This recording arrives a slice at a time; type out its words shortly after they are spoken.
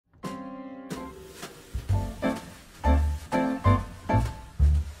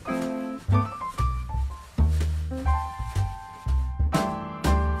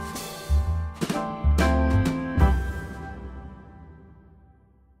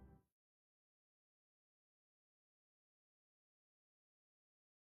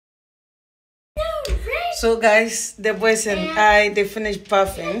So guys, the boys and I, they finished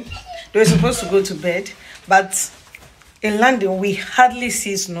bathing. They were supposed to go to bed, but in London we hardly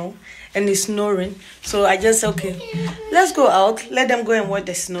see snow and it's snowing. So I just said, okay, let's go out, let them go and watch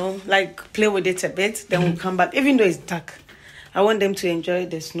the snow, like play with it a bit, then we'll come back. Even though it's dark, I want them to enjoy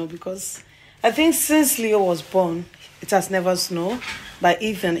the snow because I think since Leo was born, it has never snowed. But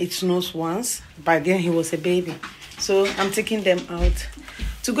Ethan, it snows once. By then he was a baby. So I'm taking them out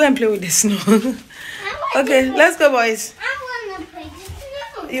to go and play with the snow. Okay, let's go, boys. I want to play with the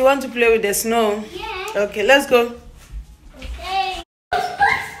snow. You want to play with the snow? Yeah. Okay, let's go. Okay.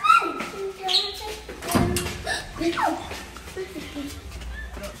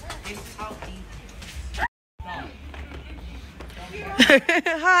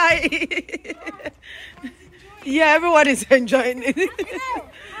 Hi. Yeah, everyone is enjoying it.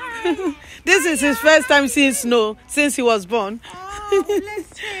 This is his first time seeing snow since he was born. Oh,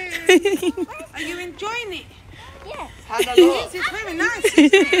 bless you. Are you enjoying it? Yeah. Yes, it's very nice,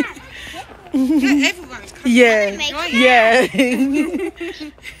 isn't it? Yeah, everyone's coming. Yeah,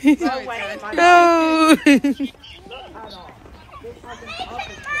 yeah. Sorry, Dad.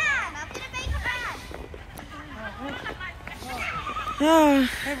 No.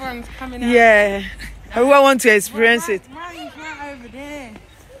 Everyone's coming out. Yeah, everyone wants to experience it. Ryan's right over there.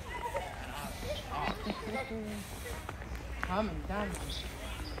 Calm down.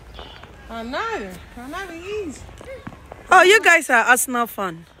 I know he is. Oh, you guys are Arsenal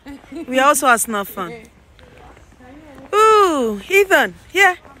fan. We are also Arsenal fan. Ooh, Ethan,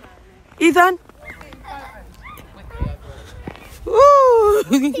 yeah. Ethan. Ooh.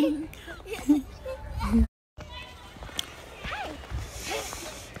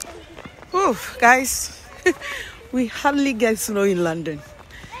 Oof, guys, we hardly get snow in London.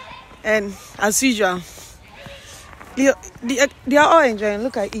 And as usual, they are all enjoying.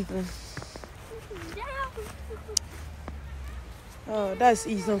 Look at Ethan. Oh, that's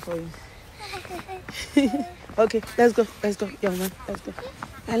Ethan for you. Okay, let's go, young man, let's go.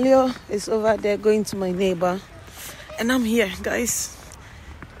 And Leo is over there going to my neighbor. And I'm here, guys.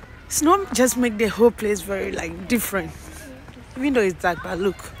 Snow just make the whole place very, like, different. Even though it's dark, but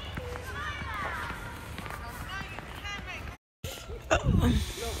look.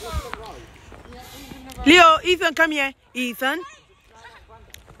 Leo, Ethan, come here. Ethan.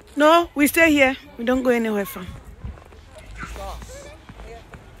 No, we stay here. We don't go anywhere far.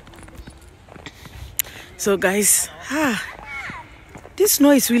 So guys, this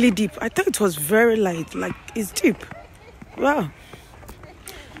snow is really deep. I thought it was very light, like it's deep. Wow.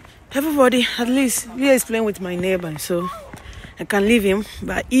 Everybody, at least Leo is playing with my neighbor, so I can leave him.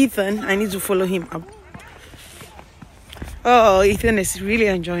 But Ethan, I need to follow him up. Oh, Ethan is really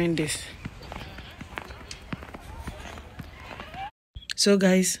enjoying this. So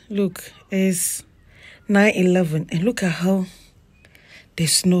guys, look, it's 9:11 and look at how the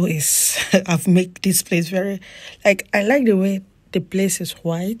snow is. I've made this place very, like, I like the way the place is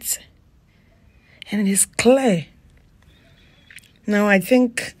white and it's clear. Now I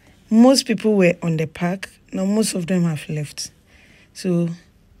think most people were on the park. Now most of them have left. So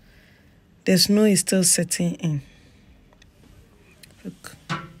the snow is still setting in. Look.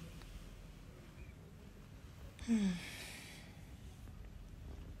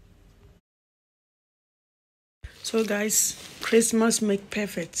 So guys, Christmas make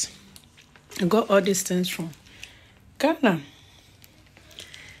perfect. I got all these things from Ghana.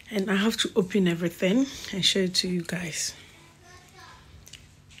 And I have to open everything and show it to you guys.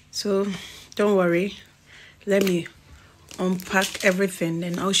 So don't worry. Let me unpack everything,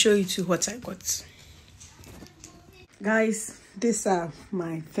 then I'll show you to what I got. Guys, these are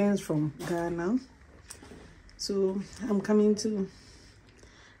my things from Ghana. So I'm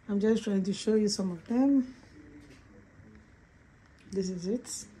just trying to show you some of them. This is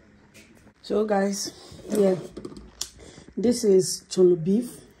it. So guys, yeah, this is cholo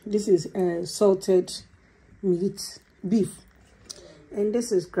beef. This is salted meat beef, and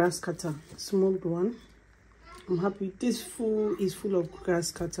this is grass cutter, smoked one. I'm happy. This food is full of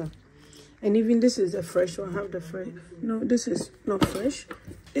grass cutter, and even this is a fresh one. I have the fresh. No, this is not fresh.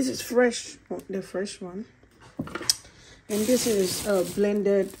 This is fresh, the fresh one. And this is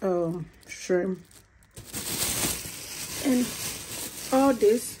blended shrimp. And all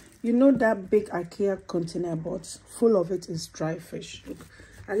this, you know that big IKEA container I bought, full of it is dry fish. Look,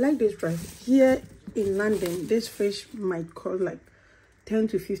 I like this dry fish. Here in London, this fish might cost like 10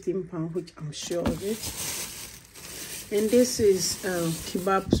 to 15 pounds, which I'm sure of it. And this is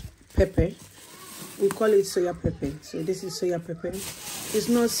kebab pepper. We call it soya pepper. So this is soya pepper. It's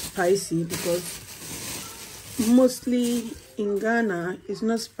not spicy because mostly in Ghana, it's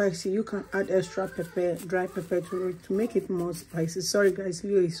not spicy. You can add extra pepper, dry pepper to it to make it more spicy. Sorry guys,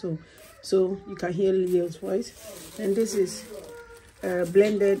 Leo is so you can hear Leo's voice. And this is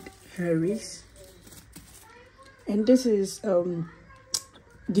blended berries, and this is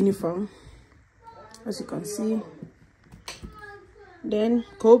guinea fowl, as you can see. Then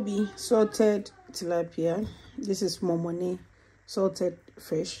Kobe salted tilapia. This is momone salted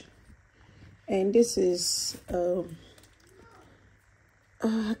fish. And this is I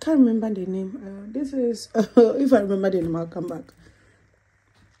can't remember the name. This is if I remember the name, I'll come back.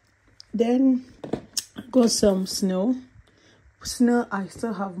 Then I got some snail. I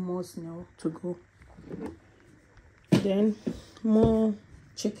still have more snail to go. Then more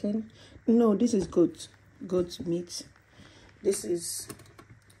chicken. No, this is goat meat. This is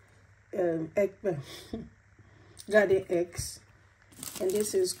egg garden eggs. And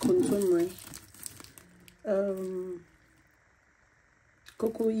this is contomere,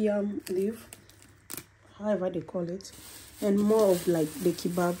 cocoyam leaf, however they call it, and more of like the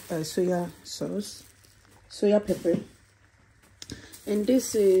kebab soya sauce, soya pepper. And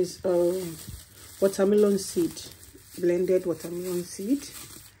this is watermelon seed, blended watermelon seed.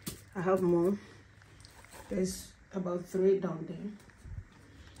 I have more. There's about 3 down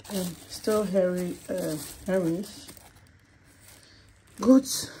there. Still herrings.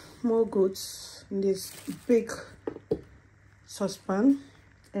 Goats, more goats in this big saucepan.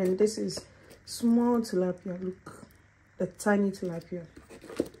 And this is small tilapia. Look, the tiny tilapia.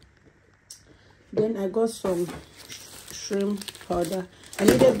 Then I got some shrimp powder. I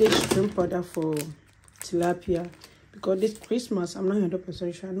needed this shrimp powder for tilapia because this Christmas I'm not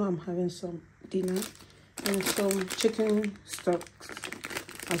 100% sure. I know I'm having some dinner and some chicken stock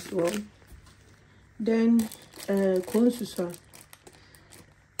as well. Then corn susa.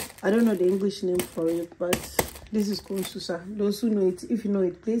 I don't know the English name for it, but this is corn susa. Those who know it, if you know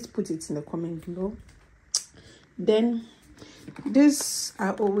it, please put it in the comment below. Then this,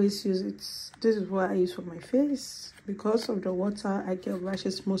 I always use it. This is what I use for my face. Because of the water, I get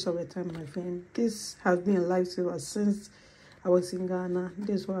rashes most of the time on my face. This has been a lifesaver since I was in Ghana.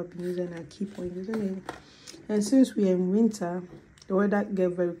 This is what I've been using. I keep on using it. And since we are in winter, the weather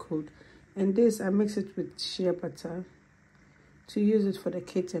gets very cold. And this, I mix it with shea butter to use it for the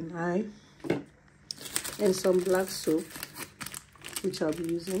kids and I. And some black soap, which I'll be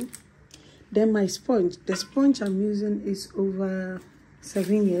using. Then my sponge. The sponge I'm using is over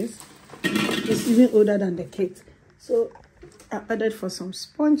 7 years. It's even older than the kit. So I added for some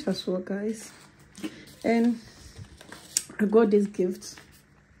sponge as well, guys. And I got this gift.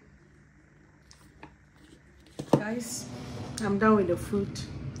 Guys, I'm done with the food.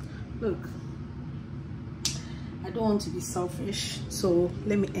 Look, I don't want to be selfish, so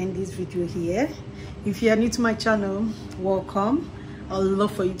let me end this video here. If you are new to my channel, welcome. I'd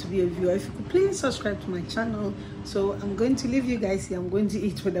love for you to be a viewer. If you could please subscribe to my channel. So I'm going to leave you guys here. I'm going to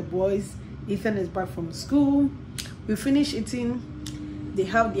eat with the boys. Ethan is back from school. We finished eating. They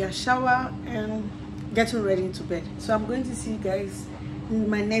have their shower and getting ready to bed. So I'm going to see you guys in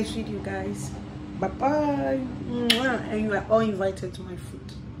my next video, guys. Bye bye. And you are all invited to my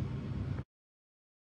food.